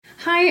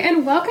Hi,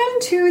 and welcome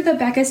to the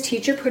Becca's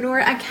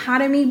Teacherpreneur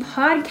Academy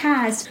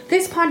podcast.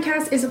 This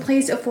podcast is a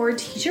place for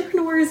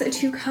teacherpreneurs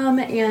to come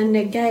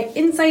and get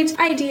insights,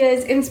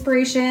 ideas,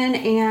 inspiration,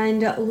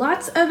 and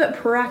lots of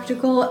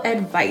practical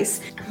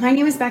advice. My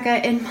name is Becca,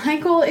 and my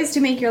goal is to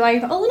make your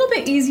life a little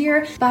bit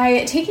easier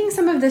by taking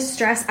some of the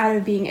stress out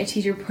of being a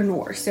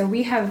teacherpreneur. So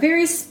we have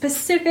very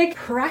specific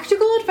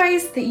practical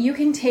advice that you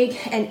can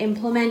take and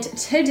implement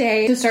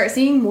today to start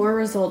seeing more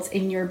results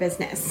in your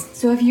business.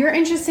 So if you're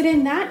interested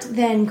in that,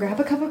 then grab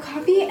a cup of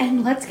coffee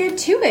and let's get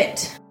to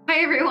it. Hi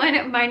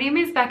everyone, my name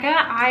is Becca.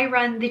 I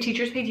run the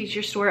Teachers Pay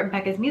Teacher store at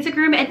Becca's Music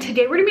Room, and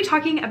today we're gonna be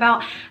talking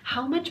about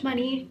how much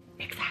money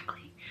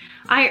exactly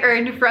I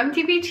earned from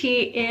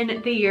TPT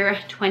in the year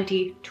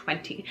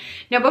 2020.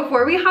 Now,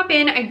 before we hop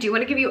in, I do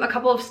want to give you a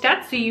couple of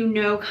stats so you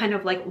know kind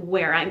of like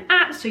where I'm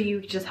at, so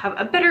you just have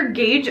a better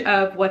gauge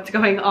of what's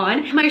going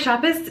on. My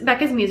shop is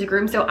Becca's Music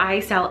Room, so I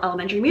sell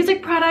elementary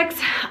music products.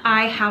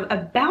 I have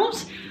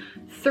about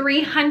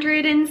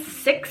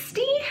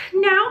 360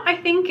 now, I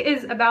think,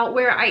 is about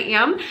where I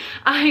am.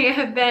 I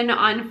have been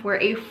on for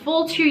a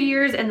full 2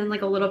 years and then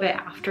like a little bit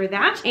after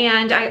that.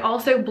 And I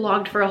also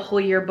blogged for a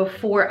whole year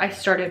before I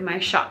started my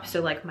shop.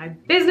 So like my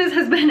business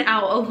has been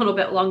out a little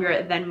bit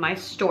longer than my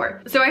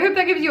store. So I hope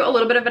that gives you a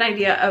little bit of an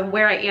idea of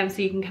where I am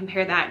so you can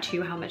compare that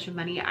to how much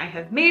money I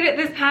have made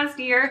this past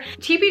year.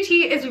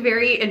 TPT is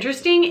very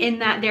interesting in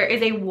that there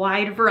is a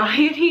wide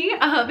variety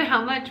of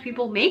how much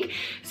people make.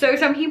 So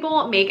some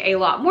people make a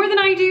lot more than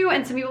I do,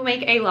 and some people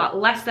make a lot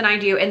less than I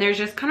do, and there's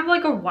just kind of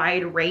like a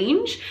wide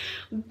range.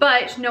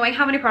 But knowing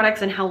how many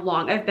products and how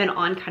long I've been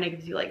on kind of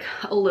gives you like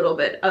a little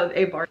bit of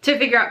a bar to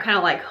figure out kind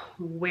of like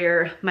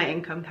where my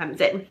income comes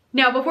in.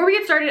 Now, before we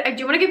get started, I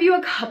do want to give you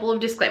a couple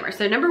of disclaimers.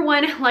 So number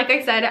one, like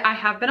I said, I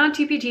have been on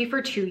TPT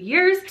for 2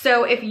 years.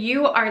 So if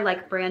you are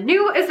like brand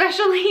new,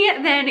 especially,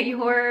 then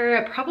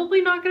you're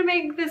probably not going to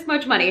make this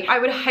much money. I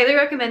would highly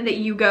recommend that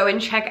you go and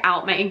check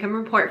out my income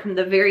report from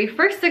the very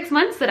first 6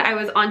 months that I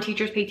was on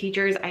Teachers Pay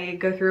Teachers. I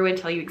go through and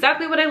tell you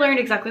exactly what I learned,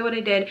 exactly what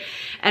I did,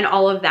 and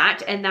all of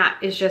that. And that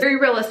is just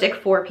very realistic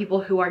for people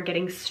who are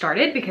getting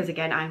started, because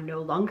again, I'm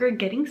no longer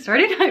getting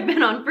started. I've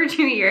been on for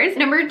 2 years.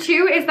 Number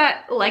two is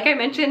that, like I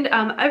mentioned,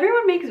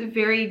 everyone makes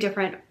very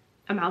different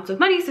amounts of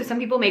money. So some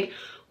people make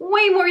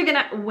way more than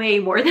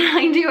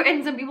I do,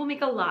 and some people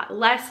make a lot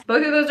less.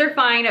 Both of those are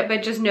fine,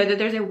 but just know that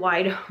there's a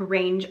wide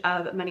range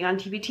of money on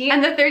TPT.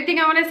 And the third thing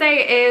I want to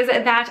say is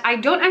that I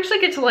don't actually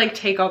get to like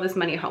take all this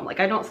money home. Like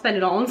I don't spend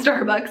it all on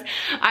Starbucks.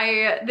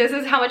 This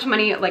is how much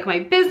money like my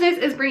business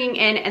is bringing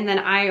in, and then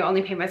I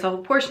only pay myself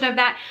a portion of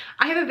that.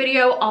 I have a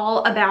video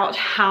all about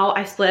how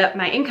I split up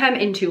my income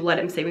into what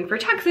I'm saving for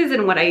taxes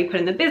and what I put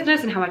in the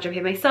business and how much I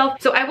pay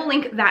myself. So I will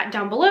link that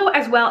down below,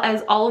 as well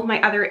as all of my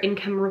other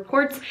income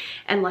reports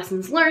and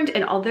lessons learned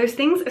and all those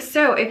things.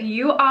 So if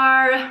you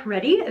are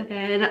ready,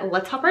 then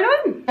let's hop right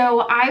on. So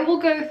I will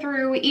go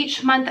through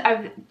each month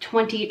of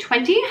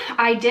 2020.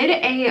 I did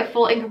a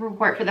full income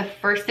report for the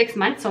first 6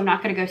 months, so I'm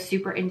not going to go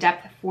super in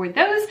depth for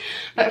those,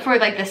 but for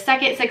like the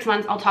second 6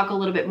 months, I'll talk a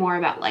little bit more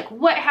about like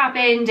what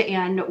happened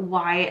and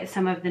why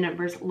some of the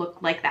numbers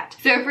look like that.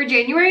 So for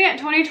January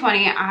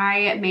 2020,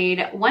 I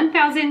made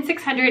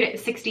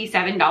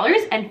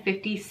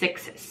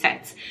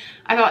 $1,667.56.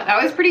 I thought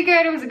that was pretty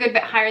good. It was a good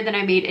bit higher than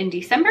I made in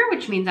December,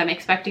 which means I'm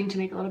expecting to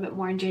make a little bit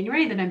more in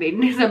January than I made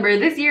in December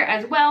this year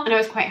as well. And I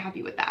was quite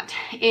happy with that.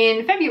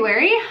 In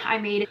February, I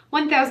made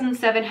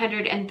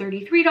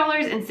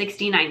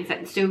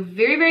 $1,733.69. So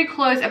very, very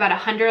close, about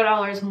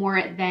 $100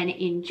 more than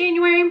in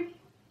January.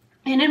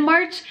 And in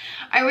March,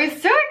 I was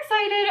so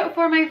excited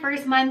for my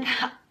first month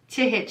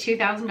to hit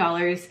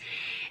 $2,000.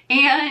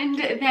 And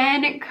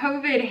then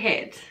COVID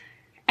hit.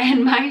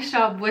 And my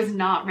shop was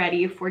not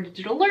ready for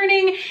digital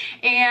learning,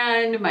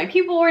 and my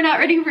people were not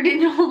ready for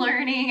digital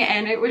learning,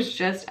 and it was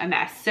just a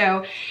mess.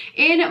 So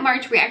in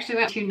March, we actually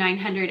went to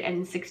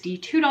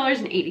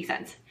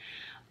 $962.80.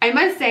 I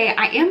must say,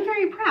 I am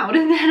very proud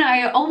that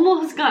I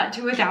almost got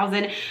to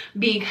 1,000,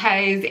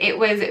 because it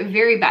was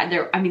very bad.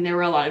 There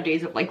were a lot of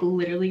days of like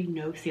literally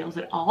no sales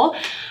at all,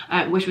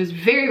 which was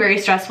very, very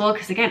stressful,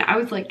 because again, I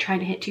was like trying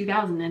to hit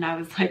 2,000 and I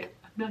was like,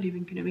 I'm not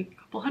even gonna make a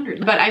couple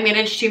hundred. But I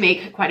managed to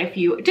make quite a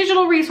few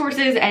digital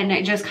resources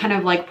and just kind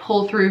of like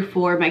pull through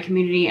for my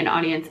community and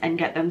audience and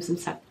get them some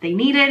stuff they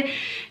needed.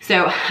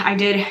 So I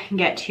did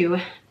get to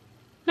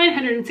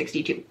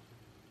 962.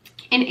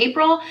 In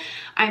April,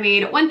 I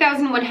made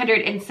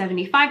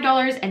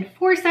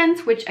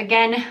 $1,175.04, which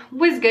again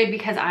was good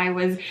because I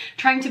was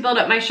trying to build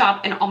up my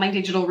shop and all my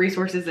digital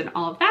resources and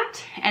all of that.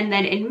 And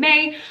then in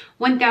May,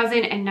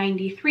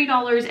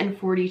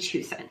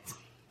 $1,093.42.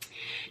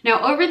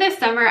 Now, over this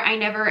summer, I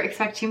never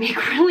expect to make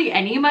really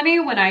any money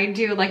when I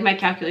do like my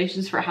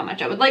calculations for how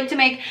much I would like to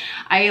make.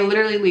 I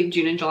literally leave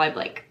June and July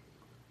blank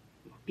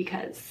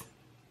because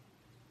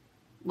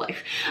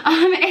life.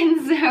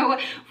 And so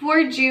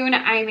for June,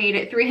 I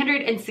made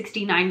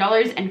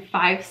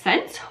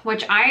 $369.05,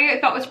 which I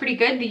thought was pretty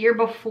good. The year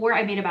before,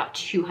 I made about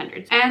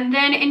 $200. And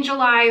then in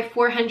July,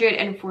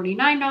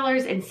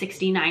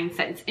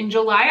 $449.69. In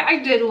July, I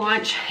did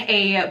launch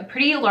a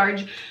pretty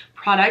large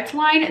product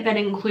line that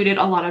included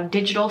a lot of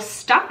digital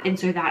stuff, and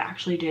so that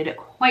actually did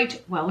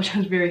quite well, which I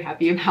was very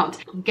happy about.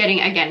 Getting,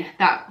 again,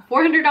 that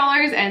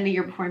 $400, and the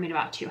year before I made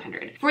about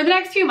 $200. For the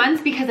next few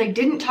months, because I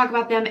didn't talk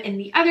about them in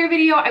the other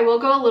video, I will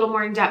go a little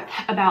more in depth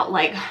about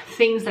like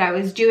things that I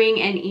was doing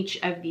in each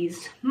of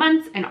these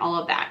months and all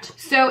of that.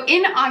 So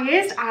in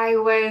August, I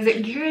was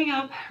gearing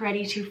up,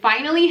 ready to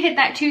finally hit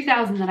that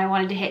 2,000 that I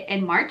wanted to hit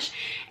in March,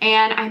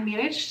 and I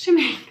managed to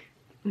make,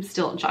 I'm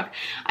still in shock,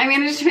 I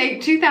managed to make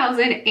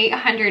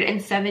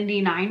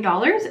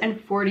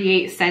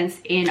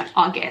 $2,879.48 in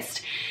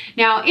August.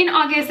 Now in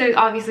August, there's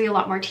obviously a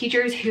lot more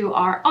teachers who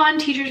are on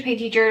Teachers Pay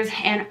Teachers,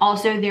 and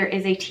also there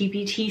is a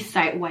TPT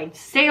site-wide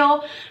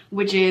sale,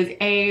 which is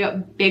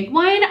a big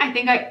one. I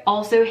think I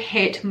also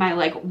hit my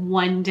like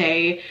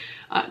 1-day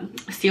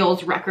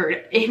sales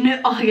record in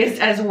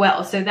August as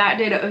well. So that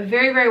did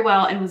very, very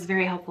well and was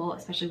very helpful,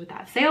 especially with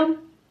that sale.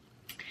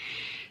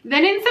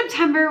 Then in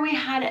September, we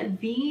had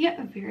the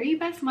very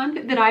best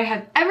month that I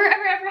have ever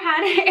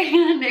had,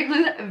 and it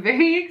was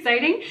very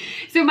exciting.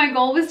 So my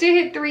goal was to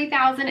hit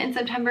 3,000 in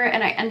September,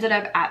 and I ended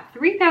up at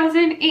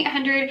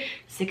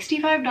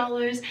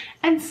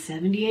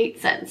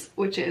 $3,865.78,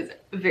 which is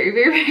very,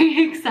 very,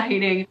 very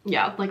exciting.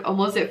 Yeah, like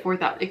almost at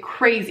 4,000.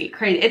 Crazy.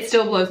 It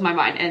still blows my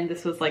mind, and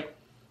this was like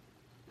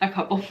a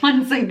couple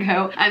months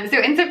ago. So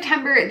in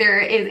September,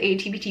 there is a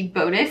TPT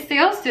bonus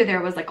sale. So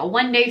there was like a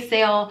 1-day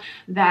sale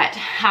that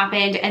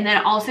happened. And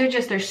then also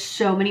just there's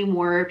so many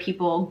more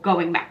people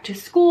going back to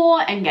school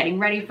and getting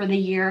ready for the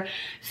year.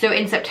 So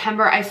in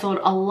September, I sold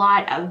a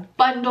lot of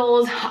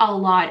bundles, a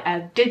lot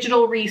of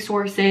digital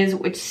resources,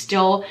 which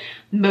still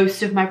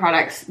most of my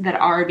products that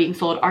are being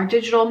sold are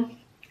digital.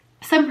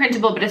 Some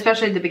printable, but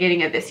especially at the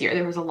beginning of this year,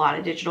 there was a lot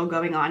of digital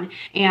going on,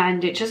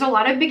 and it's just a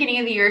lot of beginning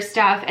of the year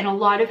stuff. And a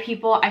lot of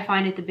people I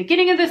find at the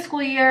beginning of the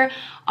school year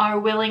are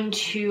willing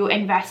to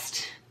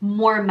invest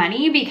more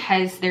money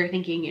because they're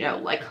thinking, you know,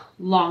 like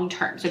long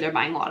term. So they're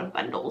buying a lot of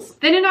bundles.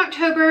 Then in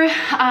October,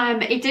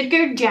 it did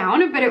go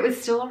down, but it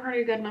was still a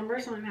pretty good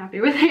number, so I'm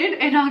happy with it.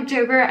 In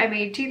October, I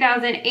made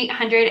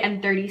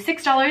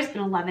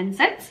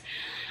 $2,836.11.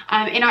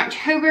 In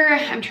October,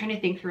 I'm trying to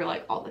think through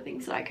like all the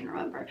things that I can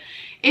remember.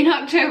 In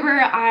October,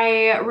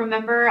 I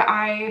remember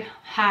I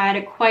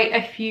had quite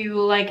a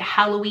few like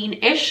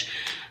Halloween-ish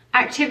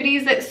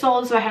activities that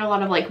sold. So I had a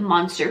lot of like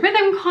Monster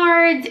Rhythm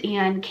cards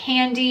and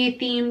candy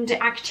themed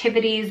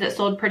activities that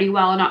sold pretty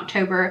well in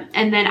October.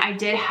 And then I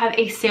did have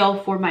a sale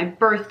for my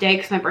birthday,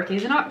 because my birthday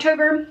is in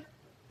October.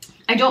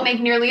 I don't make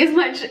nearly as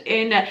much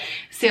in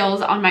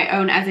sales on my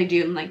own as I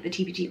do in like the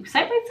TPT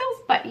site-wide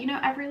sales, but you know,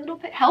 every little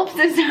bit helps,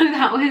 and so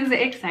that was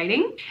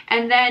exciting.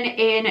 And then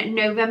in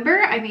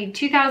November, I made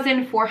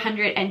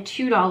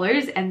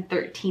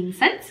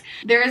 $2,402.13.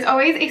 There is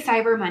always a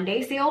Cyber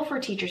Monday sale for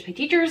Teachers Pay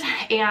Teachers,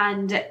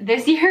 and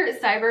this year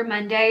Cyber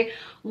Monday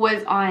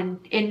was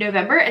in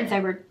November, and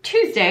Cyber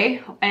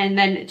Tuesday, and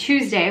then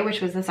Tuesday,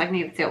 which was the second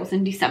day of the sale, was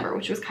in December,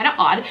 which was kind of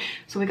odd.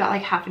 So we got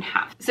like half and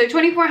half. So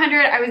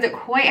 $2,400, I was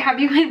quite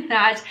happy with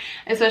that,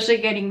 especially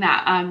getting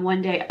that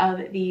 1 day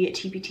of the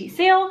TPT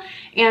sale.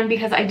 And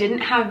because I didn't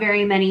have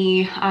very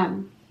many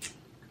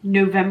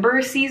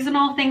November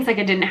seasonal things, like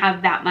I didn't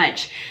have that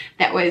much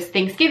that was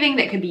Thanksgiving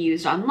that could be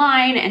used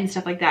online and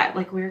stuff like that.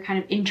 Like we were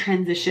kind of in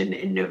transition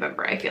in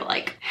November, I feel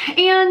like.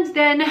 And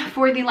then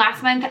for the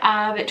last month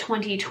of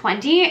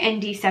 2020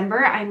 in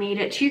December, I made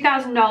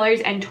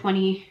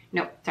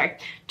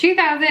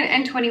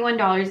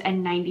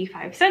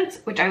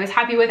 $2,021.95, which I was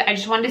happy with. I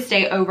just wanted to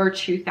stay over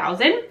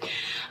 2,000.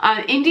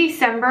 In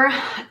December,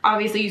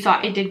 obviously you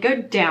saw it did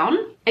go down.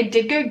 It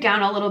did go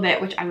down a little bit,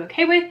 which I'm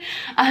okay with.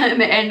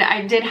 And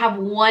I did have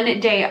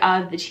 1 day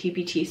of the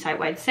TPT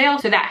site-wide sale,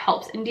 so that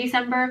helps in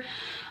December.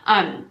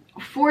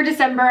 For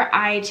December,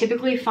 I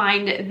typically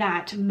find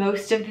that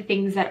most of the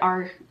things that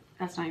are,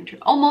 that's not even true,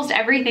 almost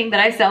everything that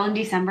I sell in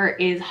December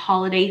is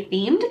holiday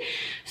themed.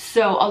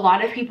 So a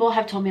lot of people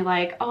have told me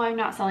like, oh, I'm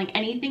not selling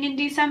anything in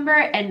December,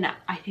 and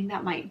I think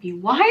that might be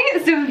why.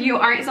 So if you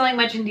aren't selling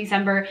much in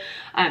December,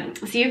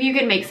 see if you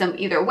can make some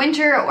either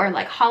winter or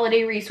like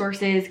holiday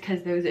resources,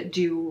 because those that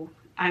do,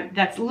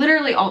 that's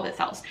literally all that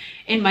sells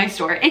in my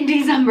store in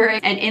December.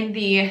 And in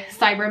the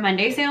Cyber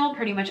Monday sale,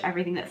 pretty much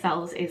everything that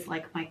sells is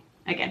like my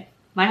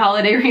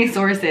holiday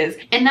resources.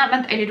 In that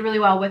month, I did really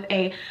well with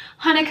a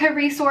Hanukkah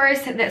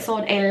resource that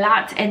sold a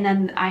lot. And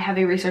then I have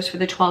a resource for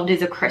the 12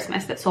 days of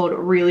Christmas that sold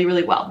really,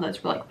 really well.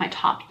 Those were like my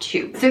top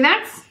 2. So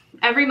that's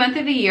every month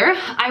of the year.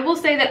 I will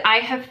say that I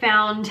have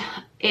found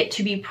it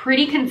to be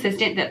pretty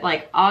consistent, that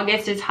like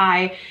August is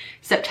high,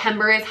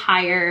 September is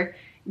higher,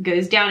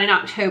 goes down in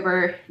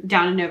October,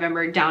 down in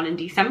November, down in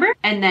December,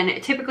 and then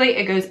typically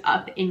it goes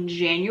up in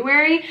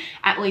January,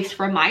 at least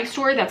for my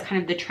store. That's kind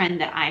of the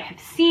trend that I have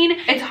seen.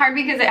 It's hard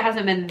because it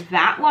hasn't been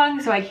that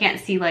long, so I can't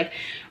see like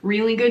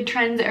really good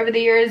trends over the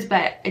years,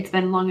 but it's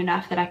been long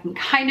enough that I can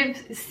kind of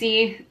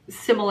see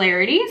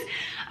similarities.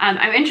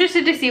 I'm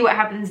interested to see what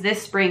happens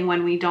this spring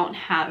when we don't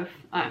have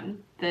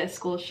the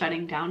school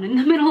shutting down in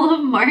the middle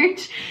of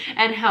March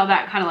and how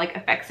that kind of like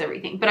affects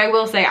everything. But I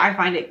will say I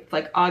find it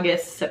like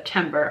August,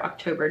 September,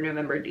 October,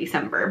 November,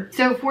 December.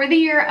 So for the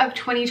year of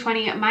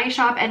 2020, my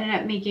shop ended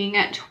up making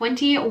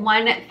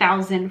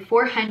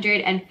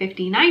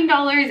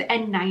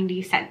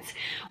 $21,459.90,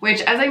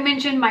 which, as I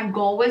mentioned, my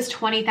goal was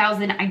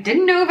 $20,000. I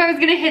didn't know if I was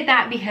gonna hit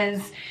that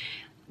because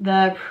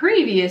the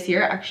previous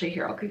year, actually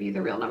here, I'll give you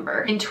the real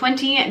number. In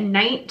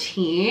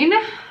 2019,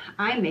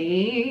 I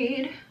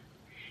made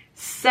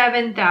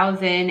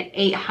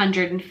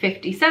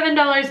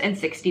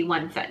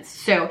 $7,857.61.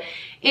 So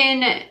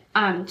in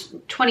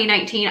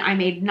 2019, I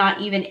made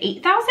not even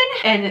 8,000.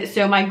 And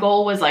so my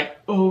goal was like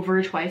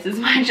over twice as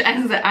much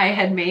as I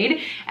had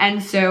made.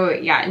 And so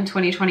yeah, in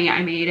 2020,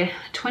 I made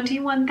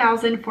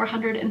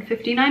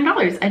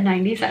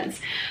 $21,459.90.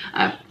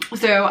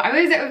 So I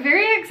was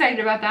very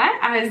excited about that,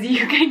 as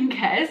you can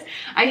guess.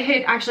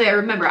 I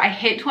remember I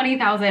hit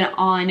 20,000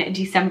 on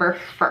December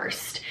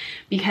 1st.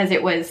 Because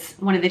it was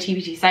one of the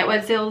TPT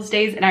site-wide sales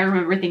days. And I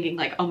remember thinking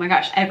like, oh my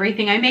gosh,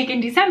 everything I make in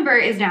December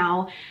is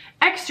now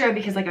extra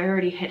because like I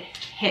already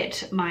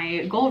hit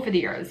my goal for the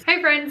year.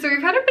 Hi friends, so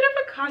we've had a bit of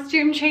a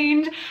costume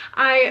change.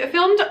 I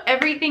filmed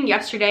everything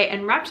yesterday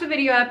and wrapped the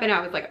video up and I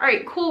was like, all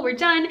right, cool, we're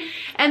done.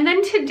 And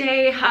then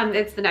today,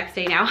 it's the next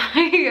day now,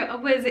 I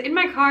was in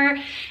my car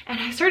and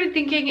I started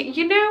thinking,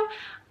 you know,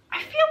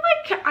 I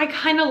feel like I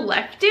kind of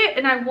left it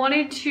and I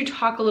wanted to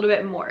talk a little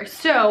bit more.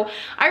 So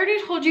I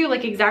already told you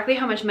like exactly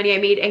how much money I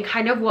made and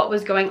kind of what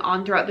was going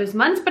on throughout those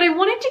months, but I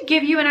wanted to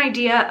give you an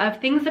idea of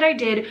things that I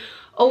did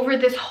over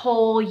this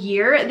whole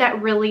year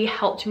that really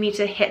helped me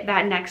to hit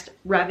that next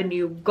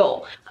revenue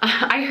goal.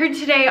 I heard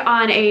today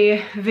on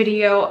a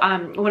video,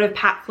 one of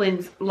Pat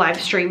Flynn's live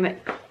stream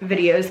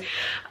videos,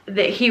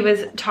 that he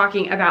was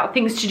talking about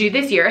things to do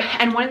this year.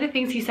 And one of the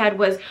things he said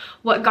was,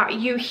 what got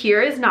you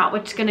here is not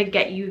what's gonna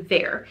get you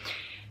there.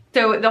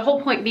 So the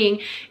whole point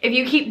being, if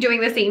you keep doing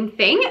the same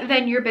thing,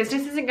 then your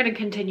business isn't gonna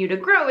continue to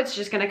grow. It's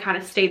just gonna kind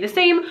of stay the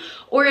same,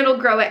 or it'll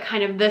grow at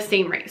kind of the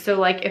same rate. So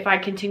like if I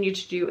continue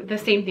to do the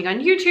same thing on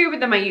YouTube,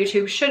 then my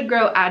YouTube should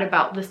grow at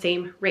about the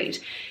same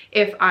rate.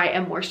 If I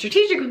am more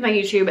strategic with my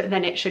YouTube,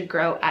 then it should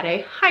grow at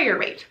a higher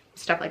rate,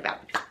 stuff like that.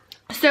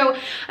 So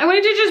I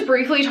wanted to just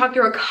briefly talk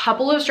through a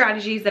couple of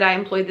strategies that I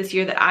employed this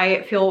year that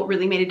I feel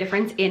really made a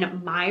difference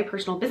in my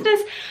personal business.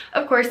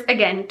 Of course,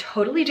 again,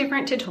 totally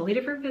different to totally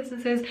different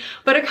businesses,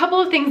 but a couple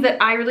of things that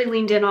I really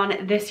leaned in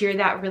on this year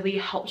that really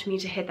helped me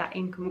to hit that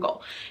income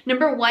goal.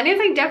 Number one is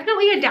I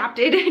definitely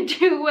adapted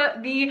to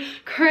the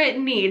current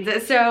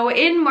needs. So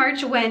in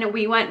March when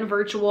we went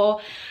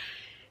virtual,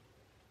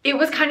 it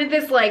was kind of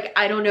this like,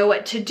 I don't know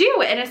what to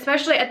do. And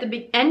especially at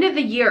the end of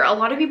the year, a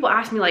lot of people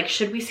asked me like,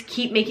 should we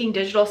keep making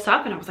digital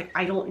stuff? And I was like,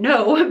 I don't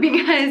know,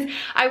 because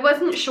I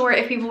wasn't sure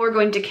if people were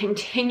going to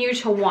continue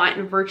to want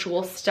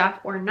virtual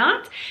stuff or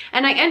not.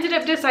 And I ended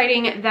up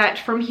deciding that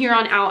from here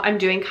on out, I'm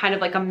doing kind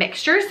of like a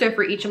mixture. So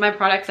for each of my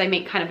products, I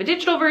make kind of a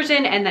digital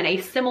version and then a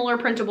similar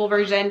printable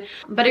version.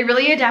 But I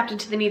really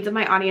adapted to the needs of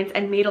my audience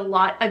and made a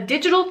lot of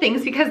digital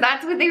things because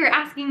that's what they were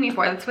asking me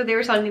for. That's what they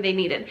were telling me they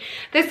needed.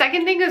 The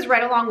second thing is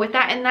right along with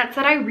that, and that's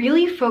that I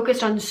really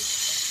focused on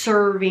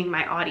serving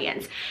my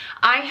audience.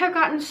 I have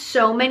gotten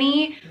so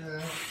many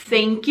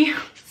thank you.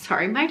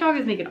 Sorry, my dog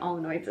is making all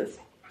the noises.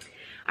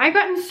 I've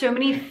gotten so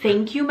many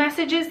thank you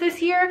messages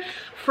this year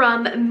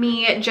from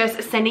me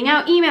just sending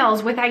out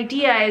emails with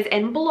ideas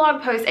and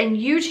blog posts and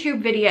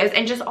YouTube videos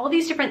and just all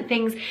these different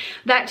things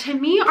that to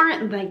me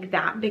aren't like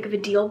that big of a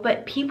deal,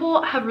 but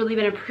people have really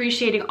been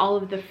appreciating all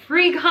of the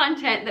free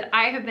content that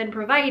I have been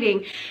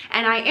providing.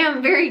 And I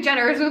am very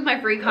generous with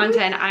my free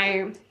content.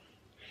 I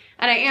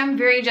am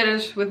very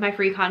generous with my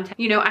free content.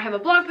 You know, I have a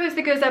blog post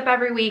that goes up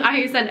every week.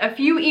 I send a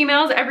few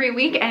emails every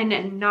week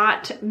and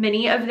not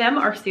many of them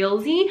are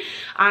salesy.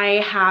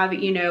 I have,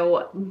 you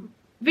know,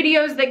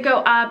 videos that go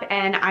up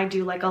and I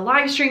do like a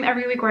live stream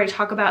every week where I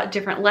talk about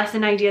different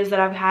lesson ideas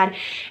that I've had.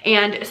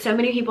 And so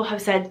many people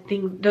have said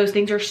those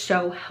things are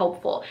so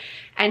helpful.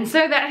 And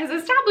so that has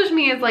established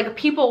me as like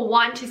people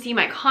want to see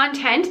my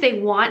content. They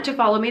want to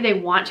follow me. They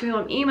want to be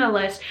on my email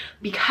list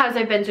because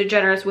I've been so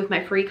generous with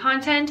my free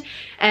content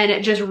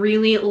and just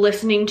really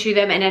listening to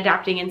them and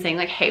adapting and saying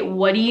like, hey,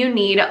 what do you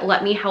need?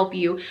 Let me help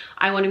you.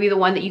 I want to be the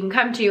one that you can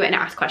come to and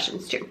ask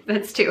questions to.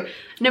 That's two.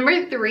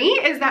 Number three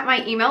is that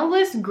my email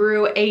list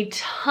grew a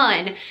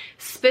ton,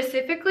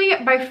 specifically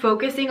by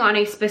focusing on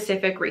a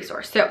specific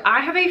resource. So I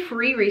have a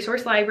free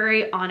resource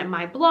library on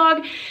my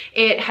blog.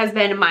 It has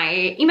been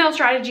my email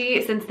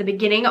strategy since the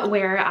beginning,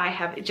 where I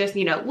have just,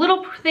 you know,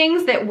 little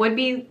things that would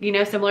be, you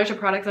know, similar to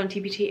products on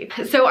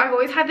TPT. So I've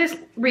always had this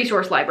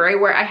resource library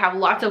where I have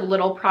lots of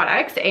little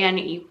products, and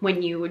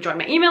when you join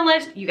my email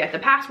list, you get the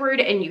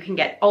password and you can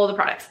get all the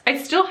products. I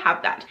still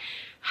have that.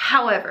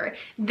 However,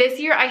 this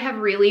year I have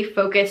really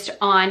focused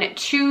on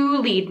 2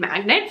 lead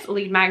magnets.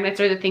 Lead magnets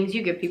are the things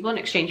you give people in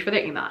exchange for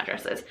their email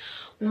addresses.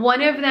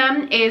 One of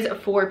them is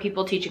for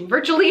people teaching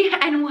virtually,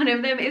 and one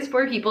of them is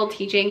for people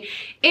teaching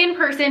in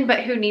person,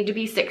 but who need to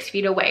be 6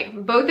 feet away.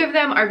 Both of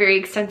them are very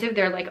extensive.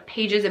 They're like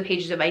pages and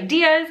pages of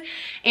ideas,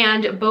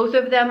 and both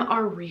of them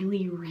are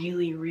really,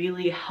 really,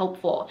 really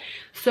helpful.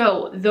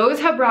 So those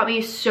have brought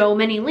me so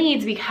many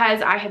leads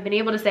because I have been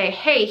able to say,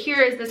 hey, here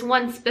is this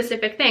one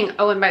specific thing.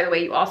 Oh, and by the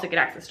way, you also get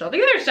access to all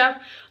the other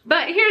stuff,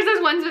 but here's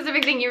this one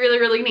specific thing you really,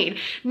 really need.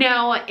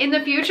 Now, in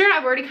the future,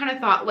 I've already kind of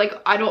thought, like,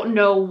 I don't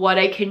know what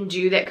I can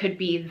do that could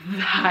be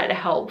that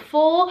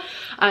helpful,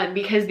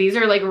 because these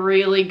are like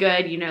really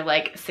good, you know,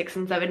 like 6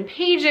 and 7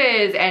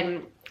 pages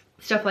and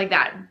stuff like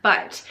that.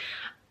 But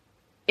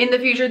in the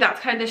future,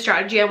 that's kind of the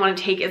strategy I want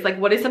to take, is like,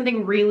 what is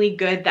something really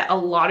good that a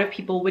lot of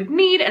people would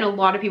need and a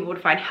lot of people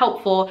would find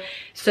helpful,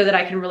 so that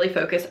I can really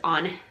focus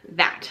on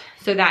that.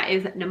 So that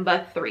is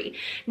number 3.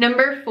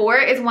 Number 4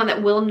 is one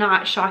that will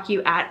not shock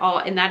you at all,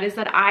 and that is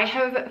that I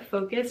have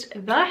focused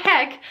the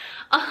heck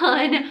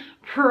on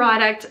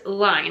product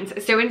lines.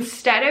 So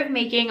instead of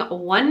making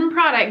one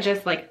product,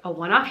 just like a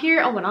one-off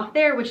here, a one-off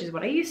there, which is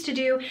what I used to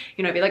do,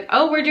 you know, I'd be like,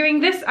 oh, we're doing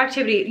this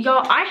activity.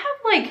 Y'all, I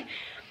have like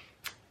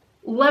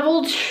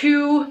level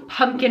 2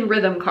 pumpkin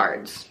rhythm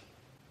cards.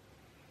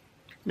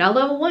 Not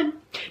level 1,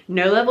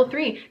 no level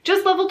 3,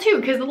 just level 2,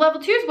 because the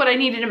level 2 is what I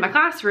needed in my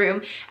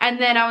classroom. And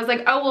then I was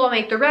like, oh, well, I'll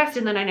make the rest,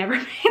 and then I never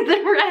made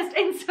the rest.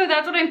 And so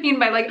that's what I mean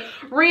by like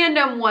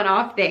random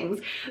one-off things.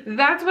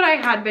 That's what I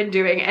had been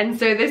doing. And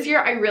so this year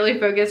I really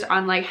focused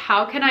on like,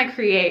 how can I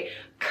create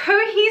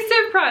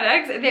cohesive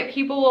products that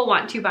people will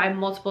want to buy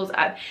multiples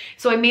of.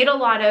 So I made a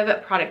lot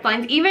of product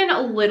lines,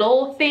 even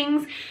little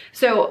things.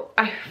 So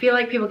I feel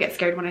like people get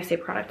scared when I say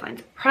product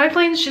lines. Product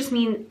lines just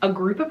mean a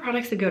group of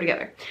products that go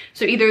together.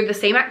 So either the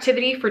same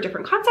activity for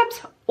different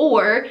concepts,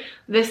 or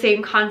the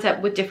same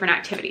concept with different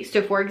activities.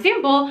 So for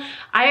example,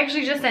 I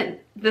actually just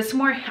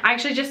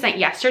sent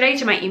yesterday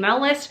to my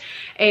email list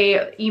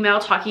a email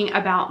talking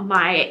about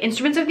my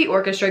Instruments of the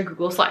Orchestra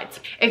Google Slides.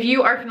 If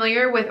you are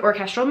familiar with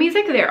orchestral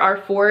music, there are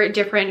 4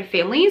 different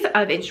families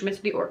of instruments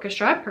of the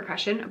orchestra: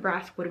 percussion,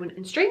 brass, woodwind,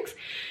 and strings.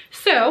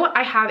 So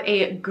I have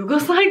a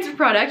Google Slides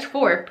product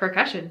for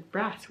percussion,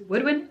 brass,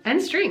 woodwind,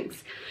 and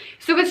strings.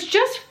 So it's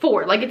just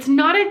 4, like it's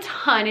not a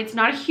ton, it's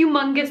not a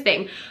humongous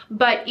thing,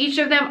 but each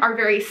of them are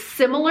very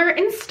similar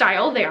in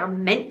style. They are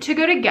meant to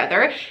go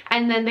together,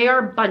 and then they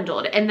are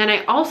bundled. And then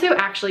I also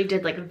actually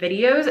did like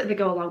videos that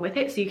go along with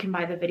it, so you can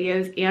buy the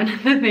videos and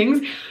the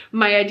things.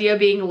 My idea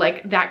being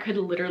like, that could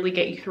literally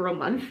get you through a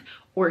month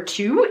or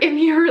 2 if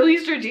you're really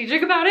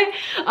strategic about it.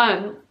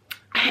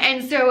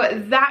 And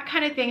so that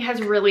kind of thing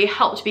has really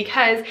helped,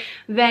 because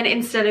then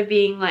instead of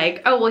being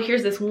like, oh, well,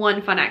 here's this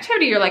one fun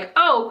activity, you're like,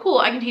 oh, cool,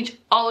 I can teach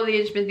all of the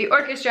instruments of the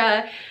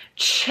orchestra.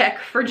 Check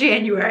for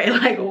January,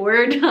 like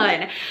we're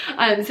done.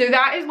 So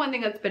that is one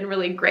thing that's been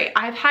really great.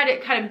 I've had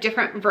it kind of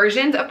different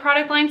versions of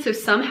product lines. So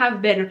some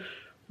have been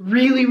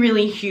really,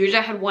 really huge.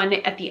 I had one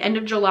at the end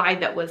of July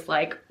that was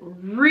like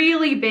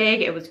really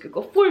big. It was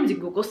Google Forms and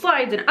Google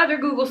Slides and other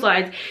Google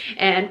Slides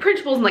and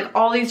printables and like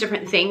all these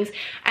different things.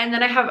 And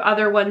then I have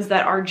other ones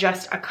that are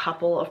just a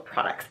couple of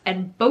products,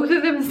 and both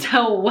of them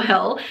sell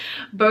well.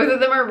 Both of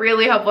them are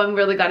really helpful. I'm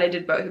really glad I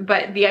did both.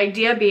 But the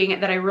idea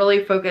being that I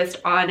really focused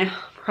on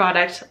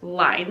product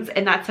lines,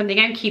 and that's something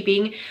I'm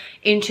keeping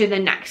into the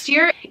next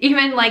year.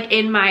 Even like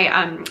in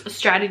my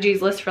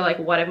strategies list for like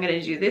what I'm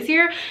gonna do this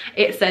year,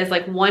 it says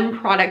like 1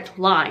 product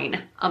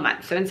line a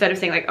month. So instead of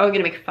saying like, oh, I'm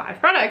gonna make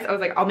 5 products, I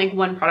was like, I'll make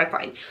 1 product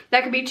line.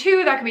 That could be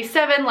 2, that could be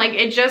 7, like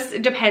it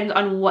just depends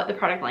on what the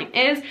product line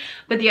is.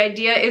 But the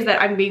idea is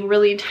that I'm being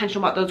really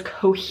intentional about those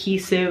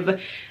cohesive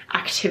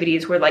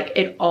activities where like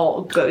it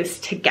all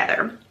goes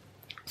together.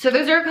 So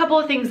those are a couple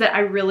of things that I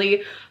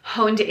really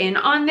honed in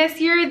on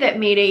this year that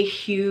made a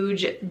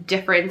huge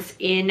difference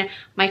in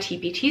my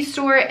TPT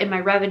store and my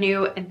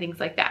revenue and things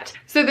like that.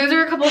 So those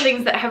are a couple of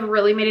things that have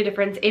really made a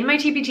difference in my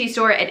TPT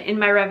store and in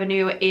my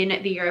revenue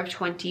in the year of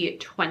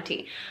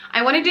 2020.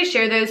 I wanted to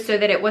share those so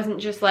that it wasn't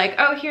just like,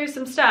 oh, here's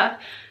some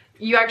stuff.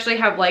 You actually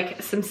have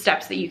like some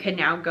steps that you can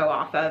now go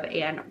off of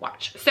and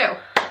watch. So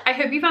I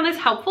hope you found this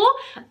helpful.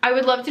 I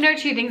would love to know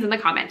 2 things in the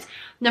comments.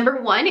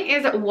 Number 1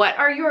 is, what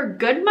are your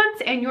good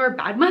months and your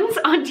bad months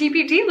on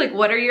TPT? Like,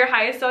 what are your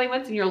highest selling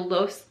months and your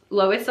lowest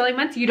selling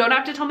months? You don't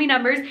have to tell me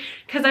numbers,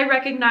 because I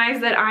recognize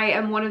that I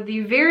am one of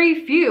the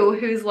very few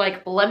who's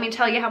like, let me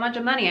tell you how much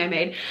money I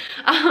made.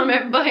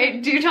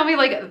 But do tell me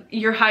like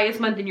your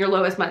highest month and your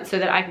lowest month, so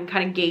that I can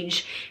kind of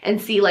gauge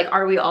and see like,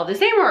 are we all the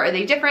same or are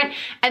they different?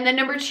 And then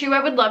number 2,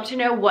 I would love to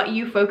know what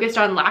you focused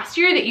on last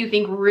year that you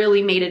think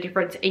really made a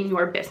difference in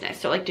your business.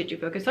 So like, did you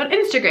focus on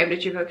Instagram?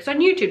 Did you focus on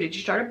YouTube? Did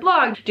you start a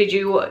blog? Did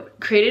you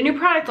create a new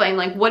product line?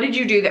 Like, what did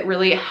you do that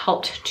really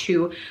helped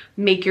to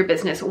make your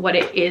business what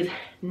it is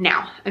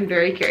now? I'm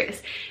very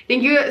curious.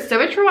 Thank you so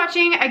much for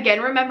watching. Again,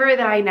 remember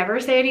that I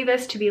never say any of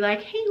this to be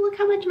like, hey, look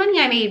how much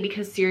money I made,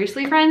 because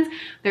seriously, friends,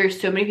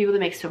 there's so many people that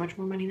make so much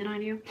more money than I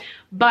do.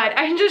 But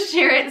I just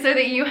share it so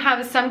that you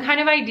have some kind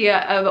of idea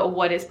of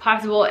what is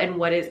possible and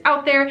what is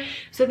out there,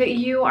 so that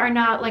you are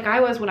not like I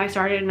was when I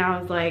started and I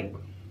was like,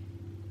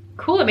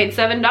 cool, I made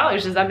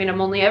 $7. Does that mean I'm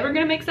only ever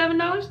gonna make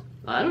 $7?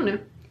 I don't know.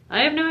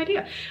 I have no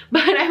idea,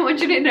 but I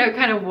want you to know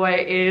kind of what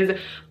is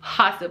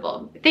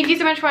possible. Thank you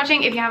so much for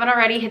watching. If you haven't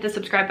already, hit the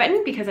subscribe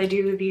button because I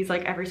do these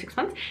like every 6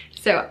 months.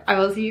 So I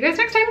will see you guys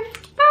next time.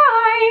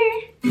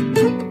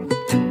 Bye.